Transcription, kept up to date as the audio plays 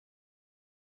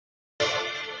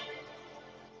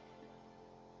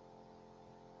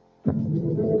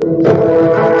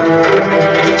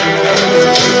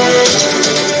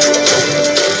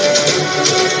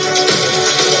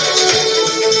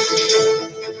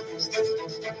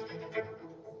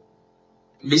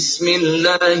بسم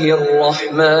الله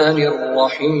الرحمن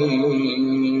الرحيم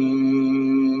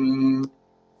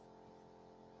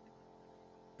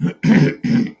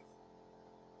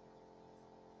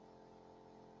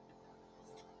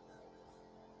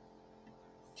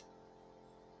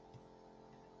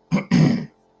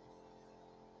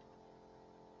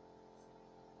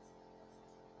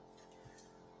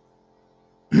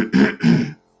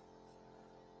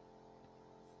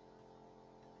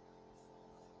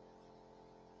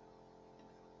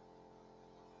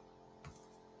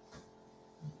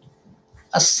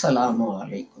Assalamu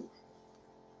alaikum.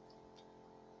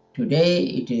 Today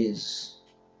it is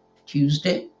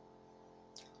Tuesday,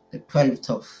 the 12th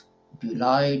of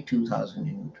July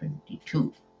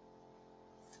 2022,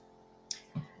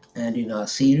 and in our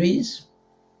series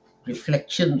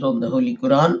Reflections on the Holy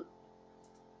Quran,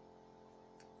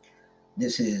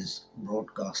 this is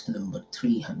broadcast number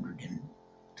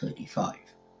 335.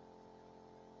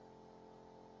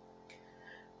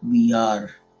 We are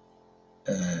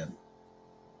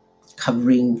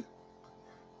covering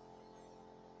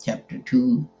chapter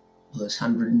 2, verse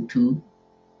 102,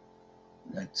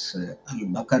 that's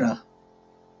Al-Baqarah,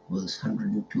 verse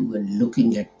 102, and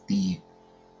looking at the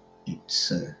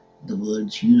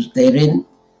words used therein.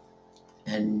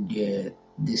 And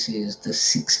this is the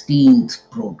 16th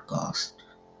broadcast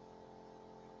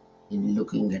in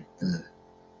looking at the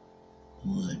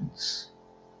words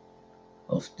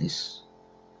of this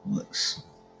verse.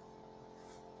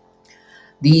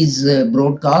 These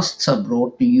broadcasts are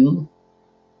brought to you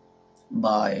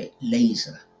by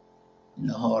LASER,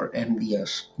 Lahore Ahmadiyya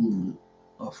School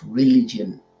of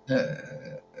Religion,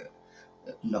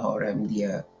 Lahore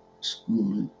Ahmadiyya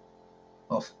School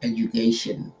of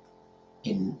Education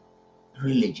in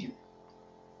Religion,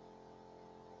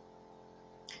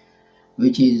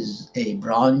 which is a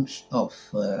branch of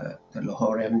the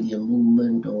Lahore Ahmadiyya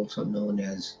movement, also known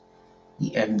as the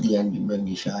Ahmadiyya Anjuman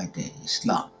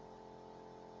Islam.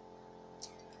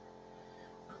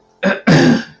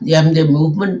 The Ahmadiyya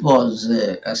movement was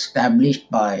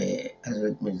established by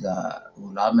Hazrat Mirza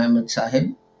Ghulam Ahmad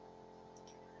Sahib,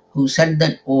 who said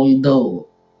that although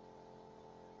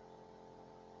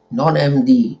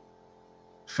non-Ahmadi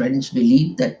friends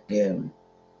believe that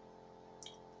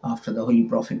after the Holy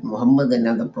Prophet Muhammad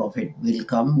another prophet will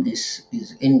come, this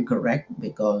is incorrect,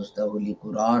 because the Holy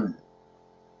Quran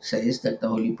says that the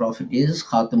Holy Prophet is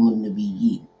Khatamun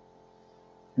Nabiyyin.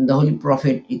 And the Holy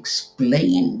Prophet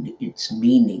explained its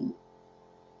meaning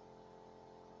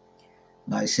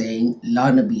by saying,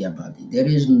 La Nabi Abadi, there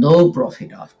is no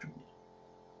prophet after me.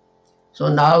 So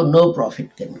now no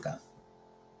prophet can come,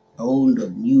 old or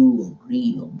new or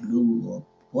green or blue or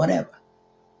whatever.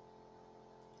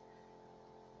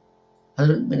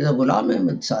 Hazrat Mirza Ghulam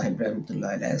Ahmad Sahib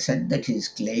Rahmatullah Alayhi said that his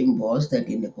claim was that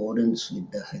in accordance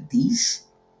with the hadith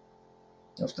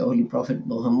of the Holy Prophet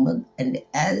Muhammad, and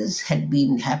as had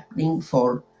been happening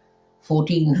for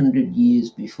 1400 years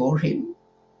before him,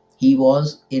 he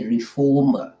was a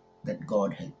reformer that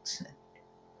God had sent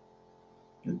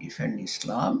to defend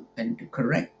Islam and to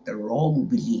correct the wrong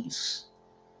beliefs,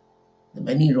 the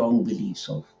many wrong beliefs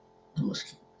of the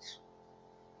Muslims.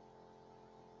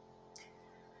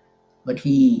 But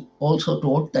he also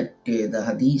taught that the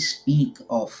hadith speak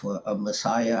of a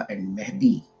Messiah and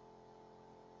Mahdi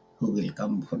who will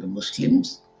come for the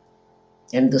Muslims,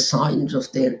 and the signs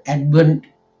of their advent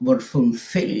were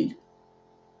fulfilled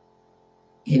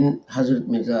in Hazrat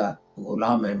Mirza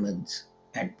Ghulam Ahmad's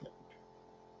advent.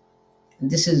 And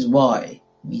this is why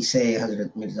we say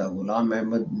Hazrat Mirza Ghulam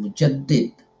Ahmad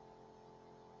Mujaddid,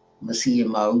 Masih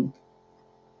Maud,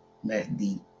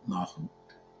 Mahdi Mahud.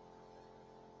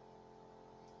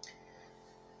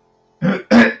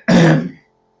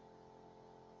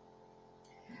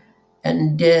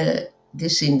 And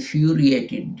this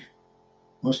infuriated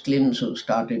Muslims, who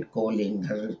started calling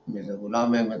Hazrat Mirza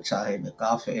Ghulam Ahmad Sahib a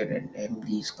kafir and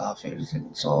Ahmadis kafirs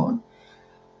and so on.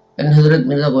 And Hazrat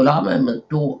Mirza Ghulam Ahmad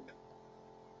taught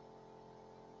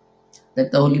that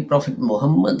the Holy Prophet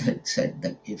Muhammad had said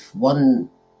that if one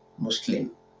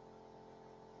Muslim,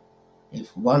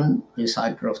 if one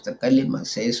reciter of the Kalima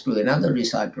says to another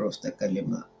reciter of the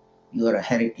Kalima, you are a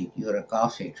heretic, you are a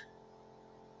kafir,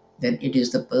 then it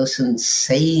is the person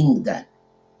saying that.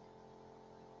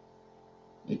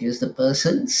 It is the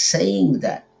person saying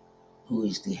that who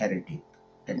is the heretic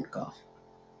and kafir.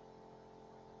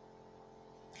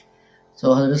 So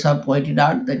Hazrat pointed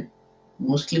out that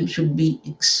Muslims should be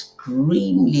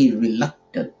extremely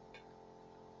reluctant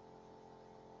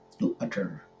to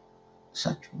utter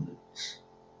such words.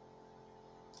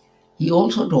 He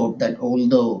also taught that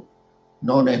although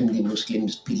non-Ahmadi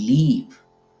Muslims believe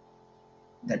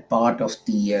that part of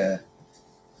the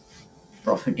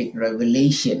prophetic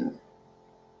revelation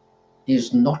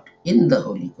is not in the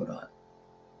Holy Quran,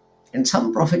 and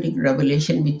some prophetic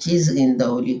revelation which is in the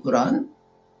Holy Quran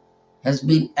has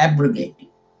been abrogated,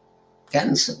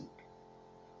 cancelled.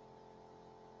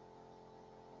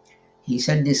 He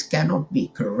said this cannot be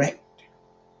correct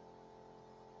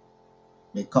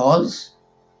because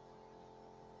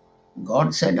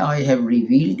God said, I have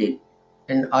revealed it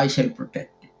and I shall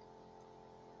protect it.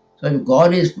 So if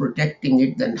God is protecting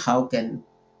it, then how can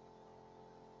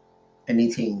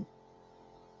anything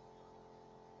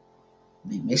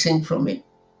be missing from it?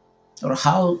 Or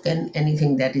how can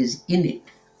anything that is in it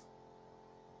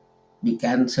be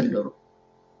cancelled or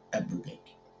abrogated?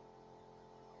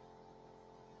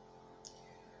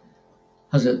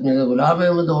 Hazrat Mirza Ghulam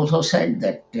Ahmad also said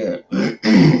that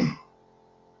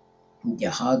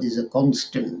jihad is a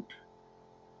constant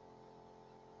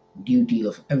duty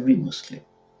of every Muslim.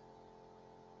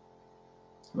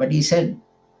 But he said,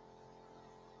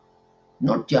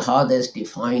 not jihad as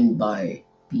defined by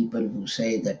people who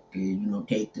say that,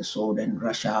 take the sword and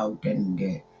rush out,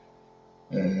 and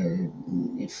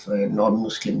if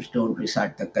non-Muslims don't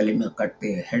recite the kalima, cut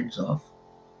their heads off.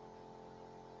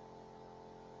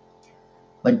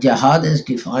 But jihad is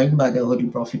defined by the Holy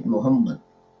Prophet Muhammad,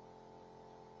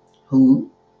 who,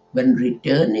 when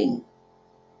returning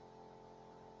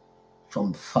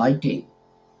from fighting,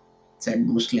 said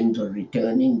Muslims are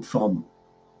returning from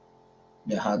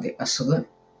Jihad Asghar,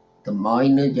 the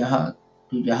minor jihad,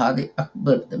 to Jihad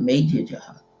Akbar, the major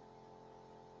jihad.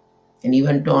 And he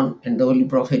went on, and the Holy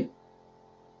Prophet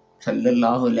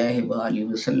Sallallahu Alaihi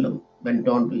Wasallam went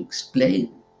on to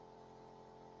explain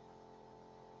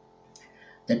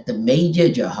that the major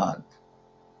jihad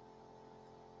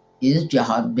is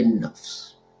jihad bin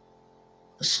nafs,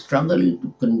 a struggle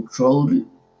to control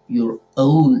your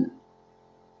own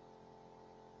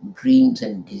dreams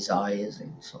and desires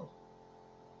and so on.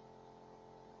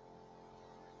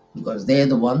 Because they're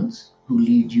the ones who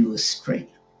lead you astray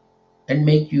and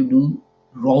make you do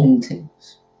wrong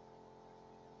things.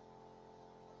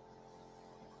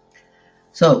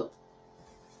 So,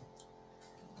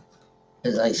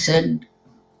 as I said,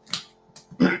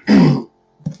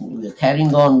 we are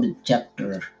carrying on with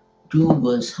chapter 2,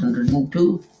 verse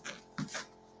 102.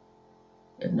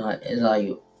 And as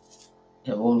I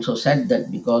have also said,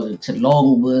 that because it's a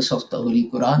long verse of the Holy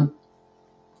Quran,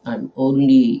 I'm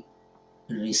only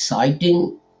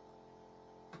reciting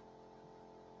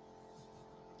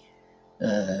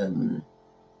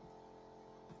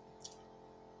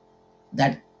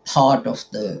that part of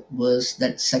the verse,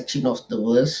 that section of the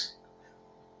verse,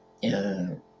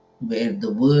 where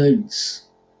the words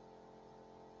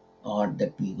are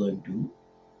that we're going to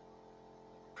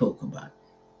talk about.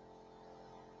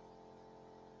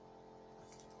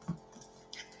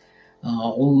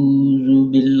 أعوذ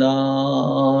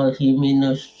بالله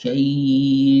من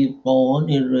الشيطان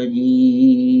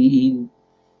الرجيم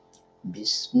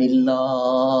بسم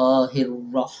الله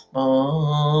الرحمن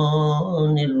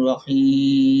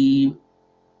الرحيم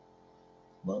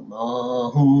وما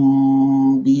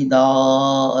هم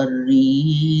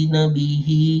بضارين به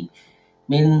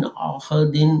من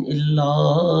أحد إلا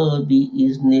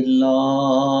بإذن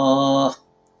الله.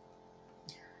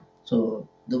 So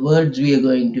the words we are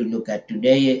going to look at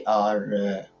today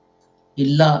are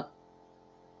illa,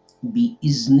 bi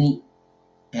izni,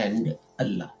 and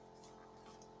Allah.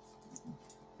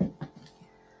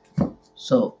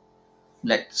 So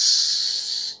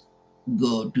let's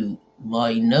go to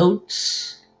my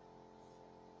notes,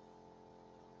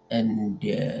 and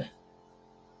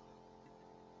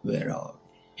where are we?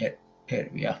 Here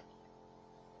we are.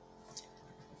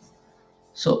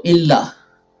 So illa,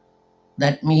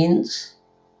 that means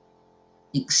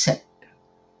except,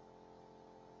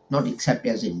 not except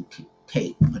as in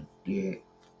take, but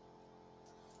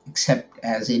except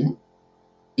as in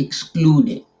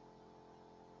excluding.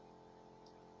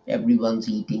 Everyone's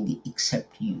eating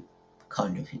except you,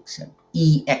 kind of except.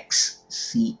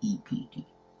 EXCEPT.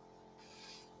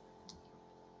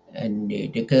 And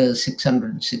it occurs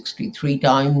 663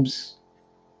 times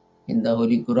in the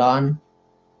Holy Quran,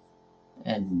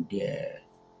 and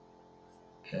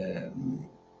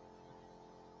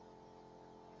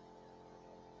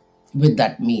with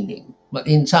that meaning. But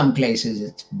in some places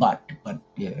it's but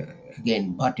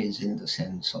again, but is in the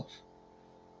sense of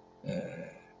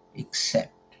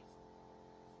except.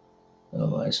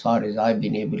 So as far as I've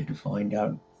been able to find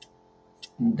out,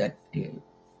 that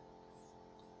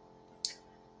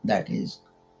that is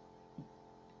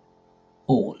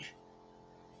all.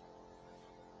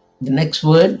 The next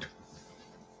word,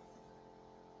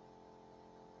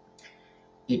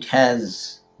 it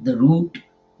has the root,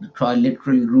 the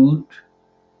triliteral root,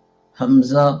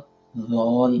 Hamza,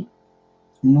 Zal,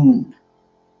 Noon,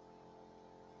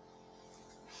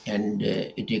 and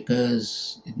it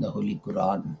occurs in the Holy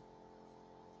Quran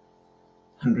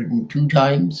 102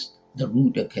 times. The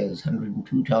root occurs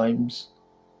 102 times,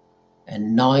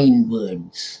 and 9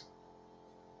 words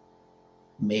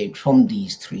made from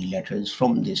these 3 letters,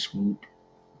 from this root,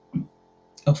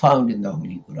 are found in the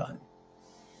Holy Quran.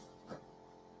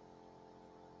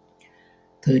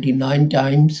 39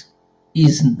 times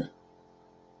Izn,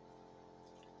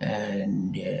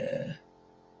 and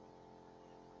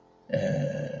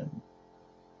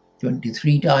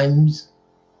 23 times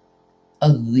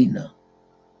Adhina,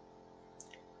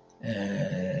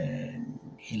 and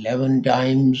 11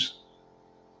 times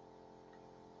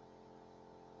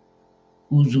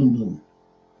Uzunun,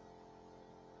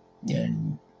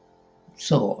 and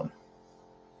so on.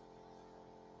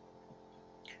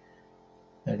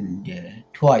 And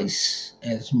twice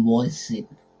as Muazzin.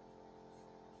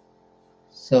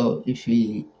 So if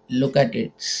we look at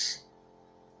its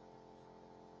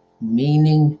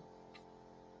meaning,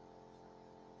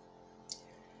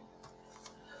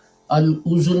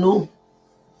 Al-Uzunu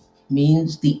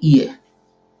means the ear,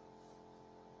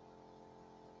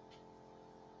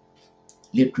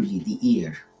 literally the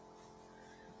ear.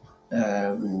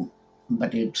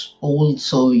 But it's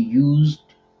also used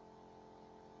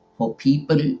for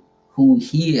people who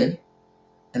hear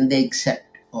and they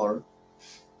accept or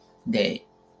they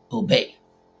obey.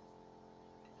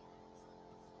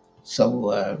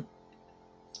 So,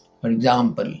 for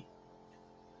example,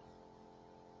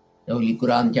 the Holy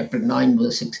Quran, chapter 9,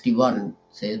 verse 61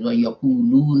 says,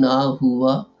 وَيَقُولُونَ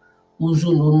هُوَ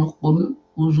أُذُنٌ قُلْ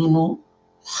أُذُنُ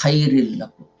خَيْرٍ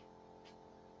لَكُمْ.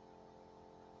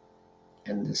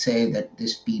 And they say that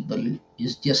this people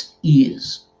is just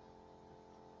ears.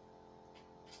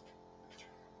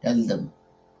 Tell them,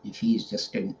 if he is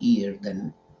just an ear,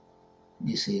 then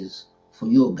this is for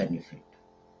your benefit.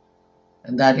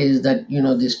 And that is that,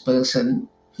 this person,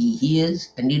 he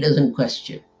hears and he doesn't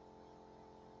question.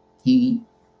 He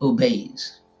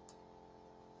obeys.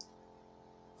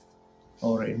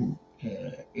 Or in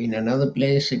another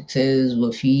place it says,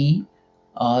 وَفِي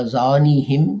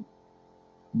آذَانِهِمْ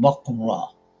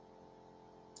بَقْرًا.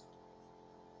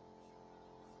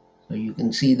 So you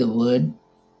can see the word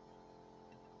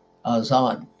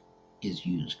azan is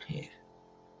used here.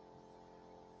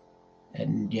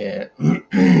 And it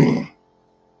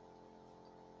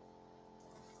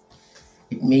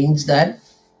means that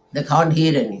they can't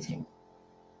hear anything.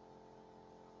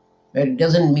 But it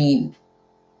doesn't mean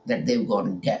that they've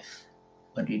gone deaf,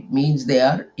 but it means they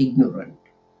are ignorant.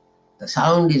 The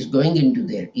sound is going into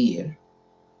their ear,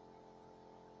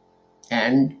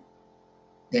 and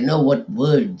they know what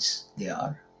words they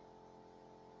are,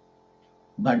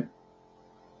 but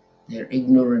they're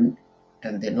ignorant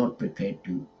and they're not prepared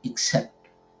to accept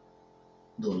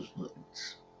those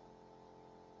words.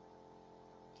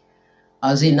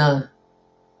 Azina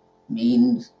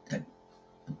means that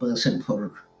the person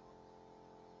for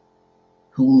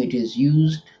whom it is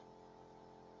used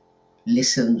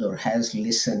listens or has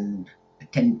listened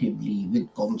attentively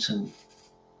with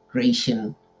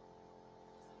concentration.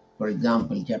 For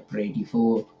example, chapter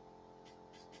 84,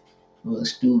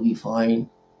 verse 2, we find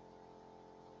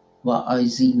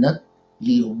وَأَذِنَتْ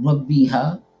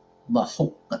لِرَبِّهَا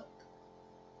وَحُقَّتْ.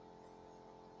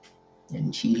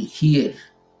 And she'll hear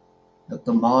the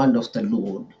command of the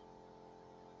Lord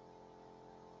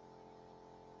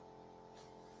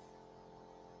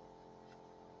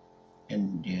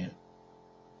and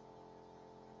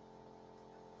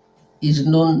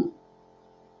Iznun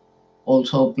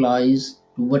also applies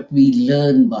to what we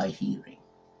learn by hearing,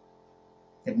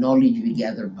 the knowledge we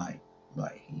gather by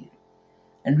hearing.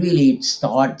 And really it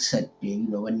starts at,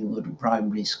 when you go to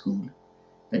primary school,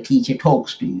 the teacher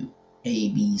talks to you. A,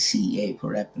 B, C, A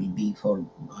for apple, B for,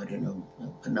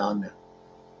 banana,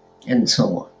 and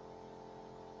so on.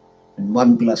 And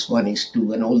 1 + 1 is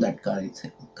 2, and all that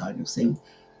kind of thing.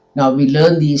 Now we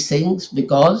learn these things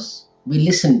because we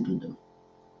listen to them.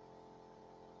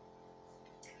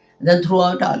 And then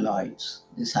throughout our lives,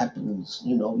 this happens.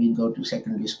 We go to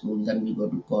secondary school, then we go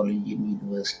to college and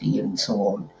university and so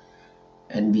on.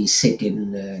 And we sit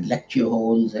in lecture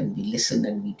halls and we listen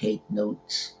and we take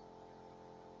notes.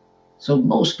 So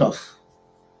most of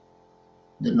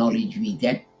the knowledge we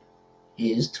get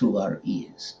is through our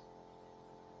ears.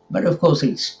 But of course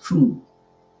it's true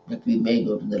that we may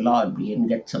go to the library and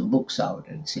get some books out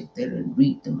and sit there and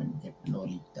read them and get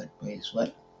knowledge that way as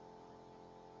well.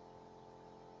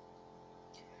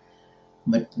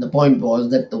 But the point was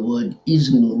that the word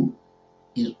iznu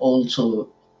is also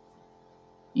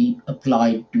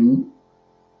applied to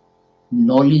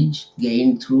knowledge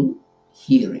gained through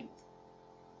hearing.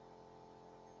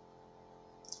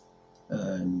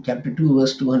 Chapter 2,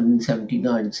 verse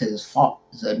 279 says,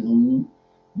 فَأْذَنُوا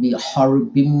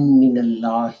بِحَرْبٍ مِّنَ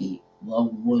اللَّهِ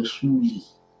وَرَسُولِهِ.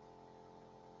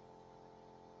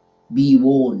 Be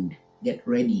warned, get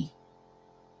ready,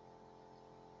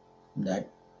 that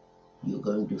you're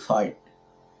going to fight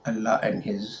Allah and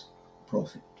His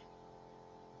Prophet.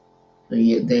 So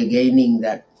they're gaining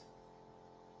that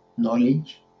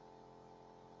knowledge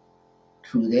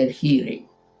through their hearing.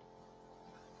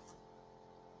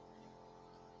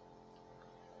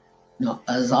 Now,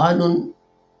 azanun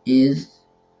is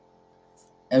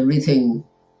everything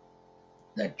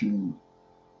that you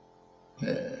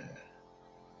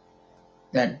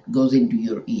that goes into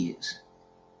your ears.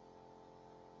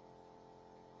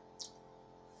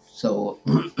 So,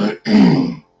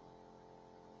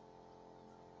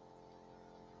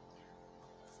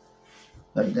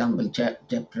 for example,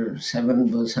 chapter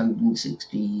 7, verse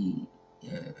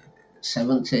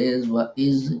 167 says, "What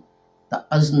is the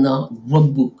azna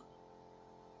rabbuk?"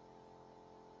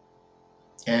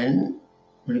 And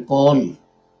recall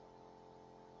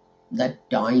that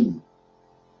time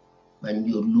when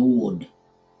your Lord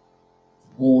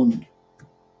warned.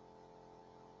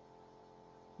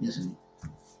 This is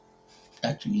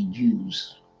actually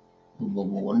Jews who were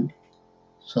warned.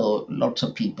 So lots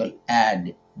of people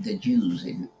add the Jews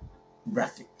in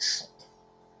brackets.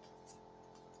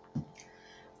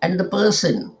 And the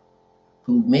person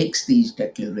who makes these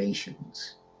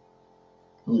declarations,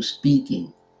 who's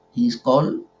speaking, he's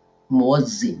called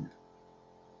muazzin.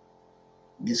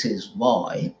 This is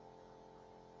why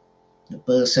the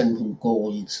person who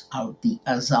calls out the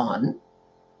azan,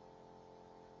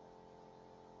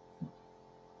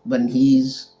 when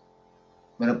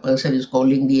a person is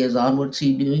calling the azan, what's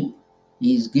he doing?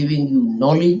 He is giving you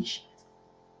knowledge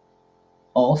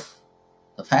of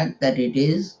the fact that it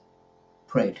is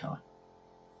prayer time.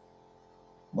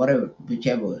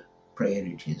 Whichever prayer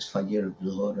it is, Fajr,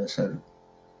 Zuhr, Asr,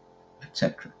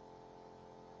 etc.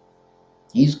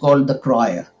 He's called the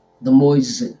crier, the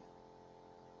muezzin.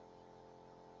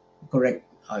 Correct,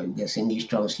 I guess English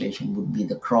translation would be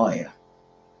the crier.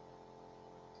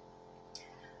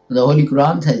 The Holy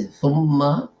Quran says,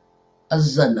 ثُمَّ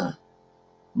أَذَّنَ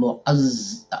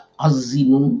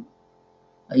مُؤَذِّنٌ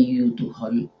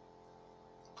أَيُّتُهَا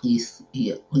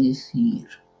الْإِيثِيرُ.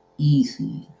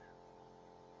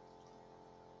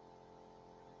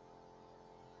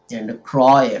 And a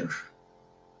crier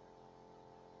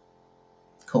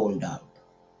called out.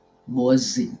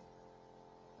 Muazzin.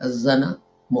 Azzana,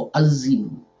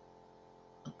 muazzin.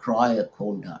 A crier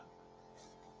called out.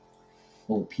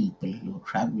 O people, O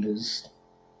travelers.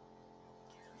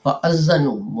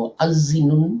 فَأَذَّنُوا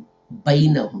مُؤَذِّنٌ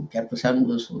بَيْنَهُمْ. Chapter 7,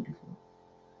 verse 44.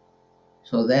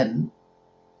 So then,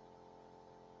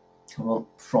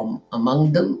 from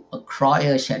among them, a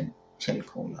crier shall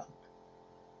call out.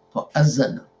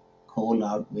 فَأَذَّنَ, call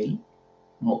out will.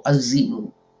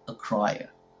 مُؤَذِّنٌ, a crier.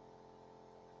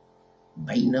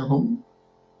 بَيْنَهُمْ,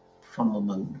 from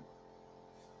among them.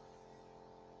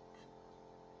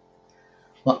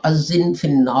 وَأَذِّن فِي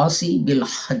النَّاسِ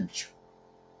بِالْحَجِّ.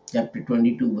 Chapter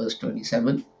 22, verse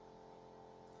 27.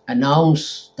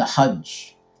 Announce the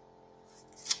Hajj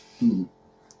to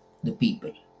the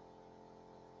people.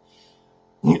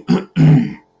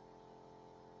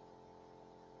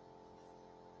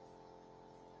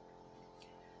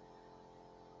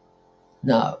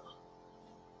 Now,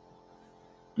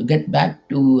 to get back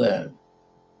to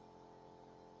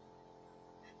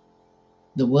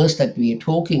the verse that we are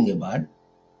talking about,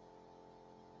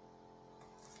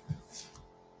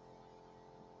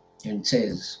 and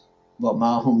says,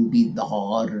 وَمَا هُمْ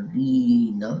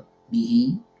بِضَارِّينَ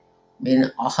بِهِ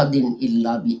مِنْ أَحَدٍ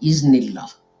إِلَّا بِإِذْنِ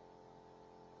اللَّهِ.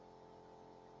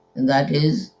 And that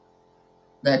is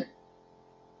that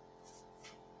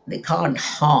they can't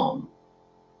harm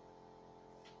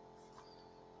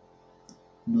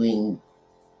doing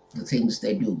the things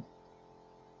they do.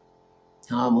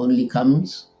 Harm only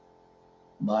comes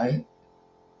by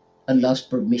Allah's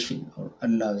permission or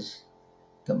Allah's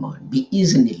command.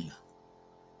 Bi-iznillah.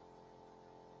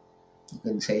 You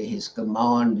can say His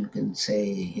command, you can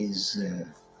say His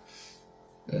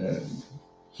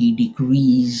He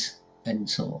decrees, and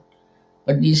so on.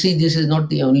 But you see, this is not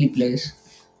the only place.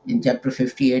 In chapter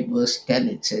 58, verse 10,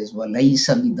 it says, وَلَيْسَ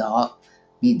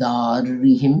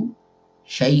bidarrihim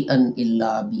shay'an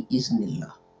illa bi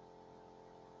iznillah.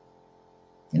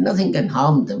 And nothing can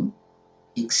harm them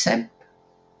except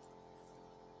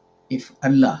if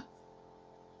Allah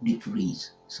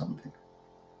decrees something.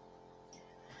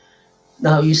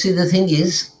 Now, you see, the thing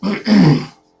is,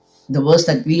 the verse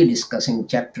that we are discussing,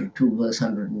 chapter 2, verse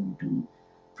 102,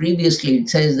 previously it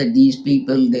says that these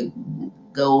people, they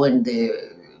go and they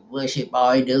worship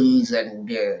idols and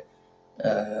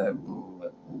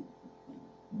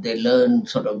they learn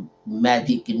sort of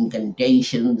magic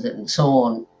incantations and so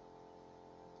on.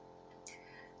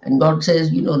 And God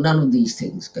says, none of these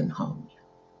things can harm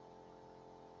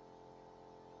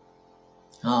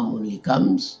you. Harm only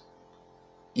comes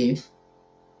if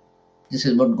this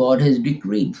is what God has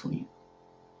decreed for you.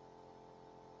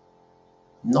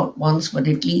 Not once, but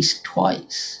at least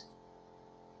twice,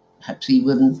 perhaps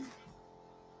even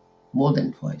more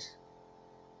than twice.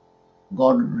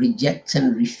 God rejects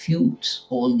and refutes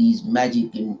all these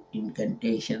magic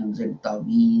incantations and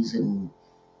taweez and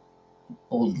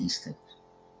all these things.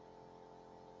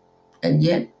 And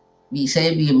yet, we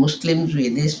say we are Muslims, we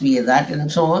are this, we are that,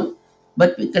 and so on,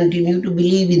 but we continue to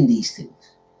believe in these things.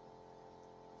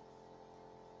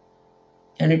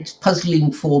 And it's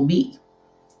puzzling for me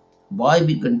why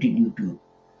we continue to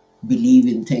believe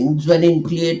in things when, in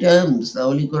clear terms, the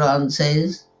Holy Quran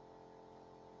says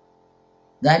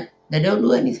that they don't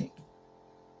do anything.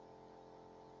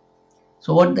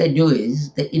 So, what they do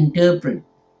is they interpret,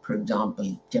 for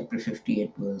example, chapter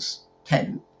 58, verse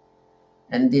 10,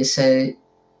 and they say,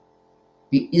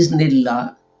 Bi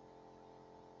iznillah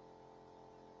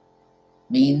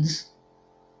means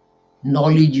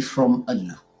knowledge from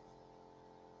Allah.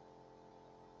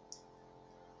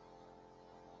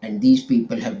 And these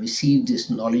people have received this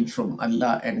knowledge from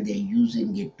Allah and they're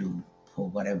using it for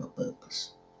whatever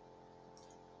purpose.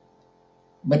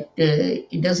 But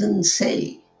it doesn't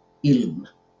say ilm.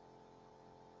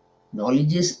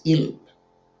 Knowledge is ilm.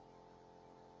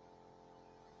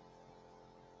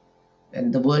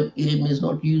 And the word ilm is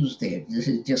not used there. This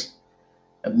is just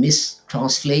a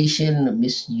mistranslation, a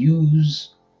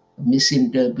misuse, a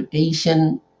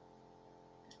misinterpretation.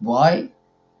 Why?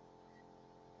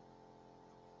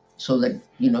 So that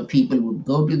people would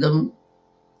go to them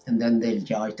and then they'll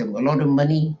charge them a lot of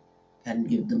money and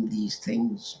give them these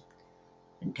things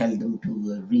and tell them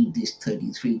to read this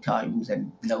 33 times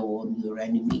and blow on your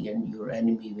enemy and your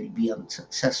enemy will be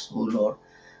unsuccessful, or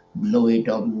blow it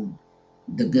on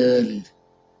the girl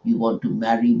you want to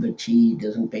marry but she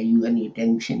doesn't pay you any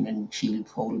attention and she'll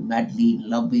fall madly in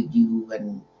love with you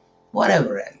and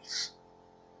whatever else.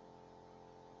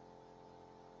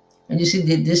 And you see,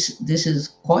 this is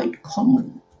quite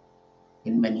common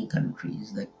in many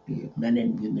countries that men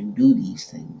and women do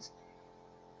these things.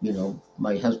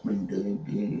 My husband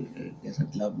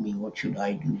doesn't love me, what should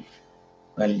I do?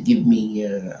 Well, give me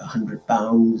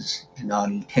 £100 and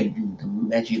I'll tell you the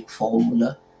magic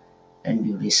formula and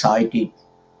you recite it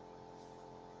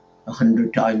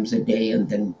 100 times a day and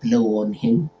then blow on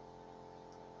him.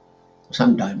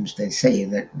 Sometimes they say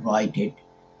that write it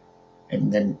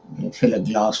and then fill a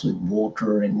glass with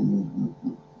water and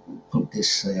put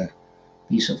this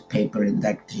piece of paper in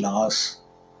that glass,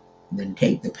 and then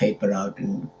take the paper out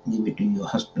and give it to your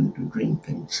husband to drink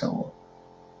and so on.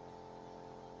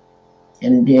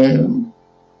 And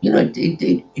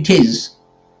it is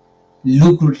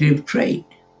lucrative trade.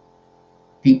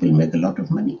 People make a lot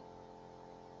of money,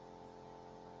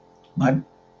 but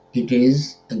it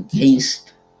is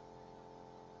against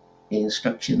the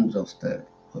instructions of the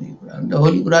Holy Quran. The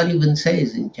Holy Quran even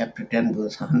says in chapter 10,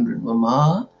 verse 100,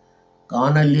 "Wama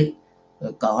kana li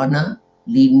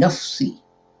nafsi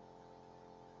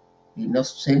li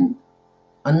nafsin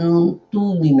an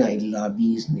tumina illa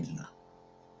biiznillah."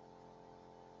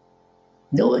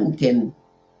 No one can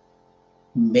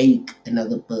make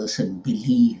another person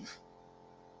believe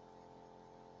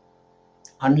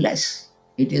unless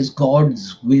it is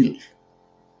God's will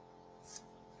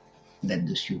that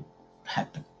this should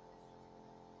happen.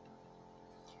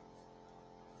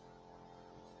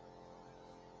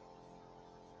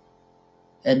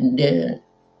 And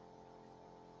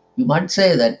you might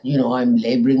say that, I'm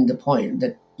laboring the point,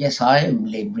 that yes, I am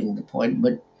laboring the point,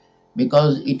 but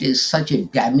because it is such a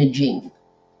damaging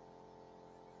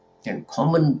and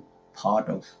common part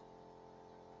of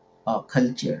our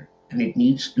culture and it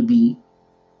needs to be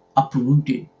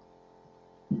uprooted.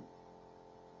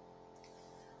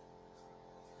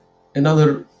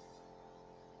 Another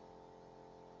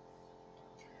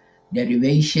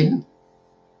derivation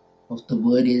of the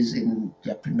word is in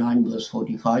chapter 9, verse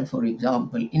 45, for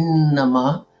example,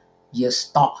 innama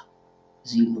yasta.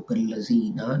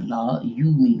 Zinukallazina la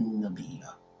yuminuna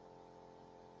billah.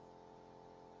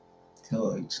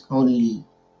 So it's only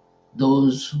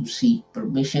those who seek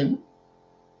permission,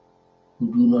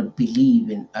 who do not believe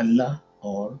in Allah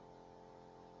or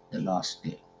the last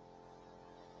day.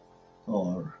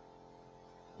 Or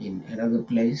in another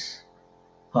place,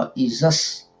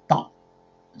 فَإِذَا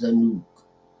Zanuk,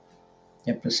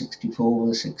 chapter 64,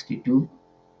 verse 62.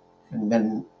 And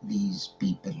when these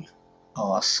people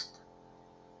ask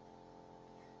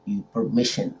you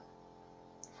permission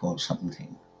for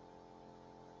something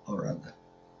or other.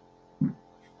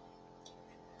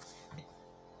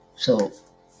 So,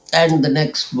 and the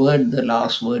next word, the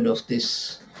last word of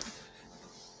this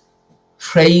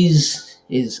phrase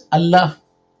is Allah.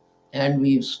 And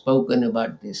we've spoken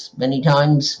about this many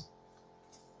times,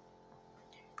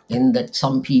 in that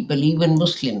some people, even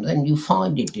Muslims, and you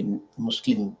find it in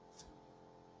Muslim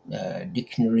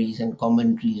dictionaries and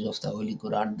commentaries of the Holy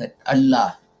Quran, that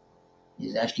Allah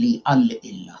is actually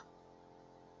Al-Illah.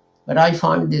 But I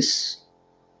find this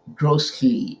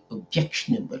grossly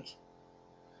objectionable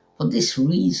for this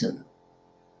reason,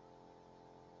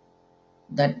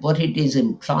 that what it is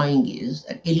implying is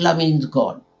that Illah means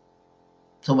God.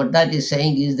 So what that is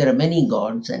saying is there are many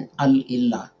gods, and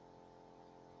Al-Illah,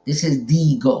 this is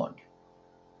the God.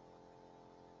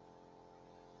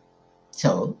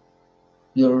 So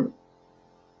you're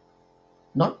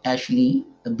not actually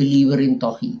a believer in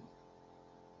Tawheed,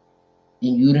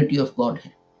 in unity of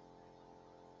Godhead.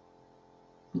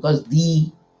 Because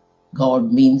the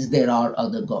God means there are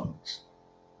other gods.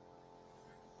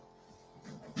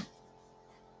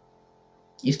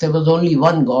 If there was only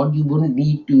one God, you wouldn't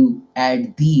need to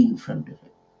add the in front of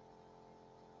it.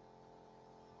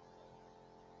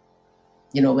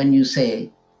 You know, when you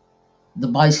say the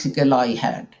bicycle I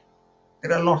had,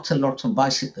 there are lots and lots of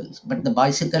bicycles, but the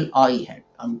bicycle I had,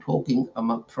 I'm talking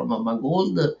from among all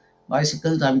the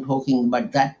bicycles, I'm talking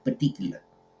about that particular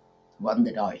one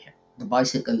that I had, the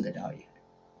bicycle that I had.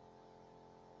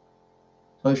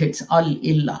 So if it's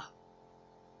Al-Illah,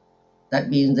 that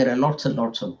means there are lots and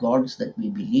lots of gods that we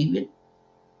believe in,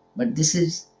 but this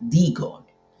is the God.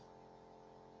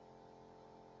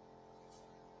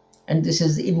 And this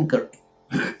is incorrect.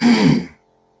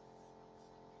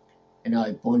 And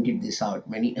I pointed this out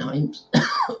many times,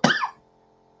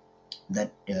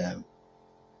 that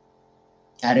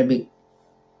Arabic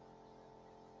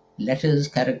letters,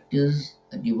 characters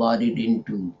are divided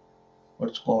into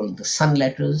what's called the sun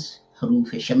letters,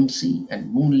 Haruf Shamsi,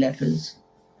 and moon letters,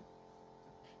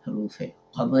 Haruf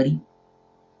Qamari,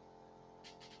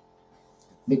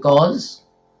 because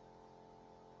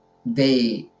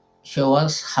they show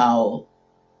us how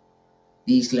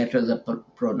these letters are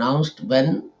pronounced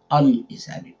when Al is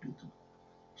added to them.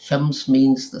 Shams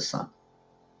means the sun.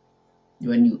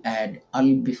 When you add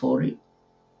Al before it,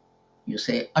 you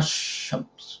say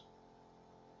Ash-Shams.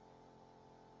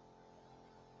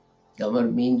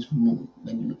 Qamar means moon.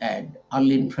 When you add Al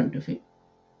in front of it,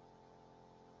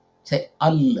 say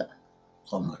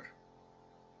Al-Qamar.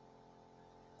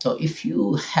 So if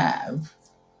you have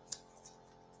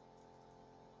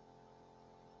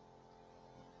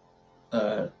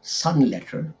a sun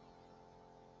letter,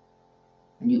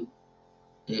 and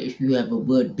if you have a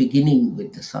word beginning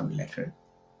with the sun letter,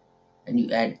 and you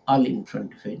add Al in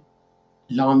front of it,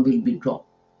 Lam will be dropped.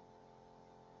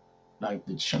 Like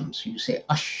with Shams, you say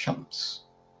Ash-Shams.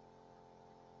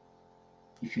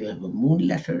 If you have a moon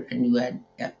letter and you add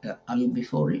Al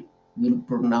before it, you'll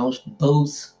pronounce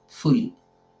both fully,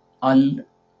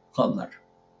 Al-Qamar.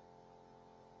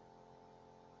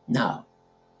 Now,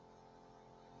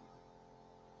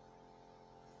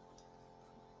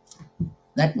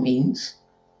 that means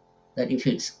that if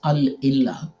it's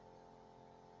Al-Illah,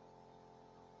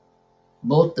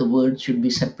 both the words should be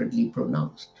separately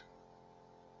pronounced.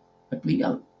 But we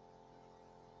don't.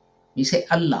 We say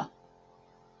Allah.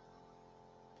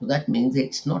 So that means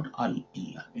it's not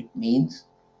Al-Illah. It means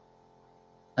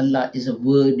Allah is a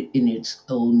word in its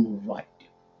own right.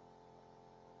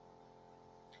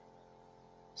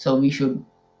 So we should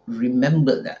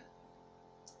remember that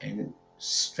and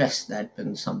stress that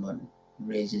when someone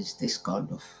raises this kind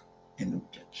of an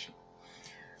objection.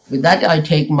 With that, I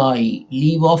take my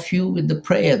leave of you with the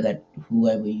prayer that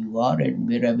whoever you are and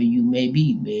wherever you may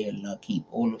be, may Allah keep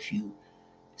all of you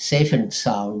safe and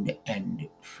sound and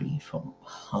free from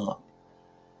harm.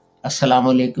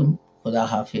 Assalamu alaikum, Khuda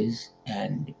Hafiz,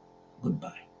 and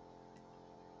goodbye.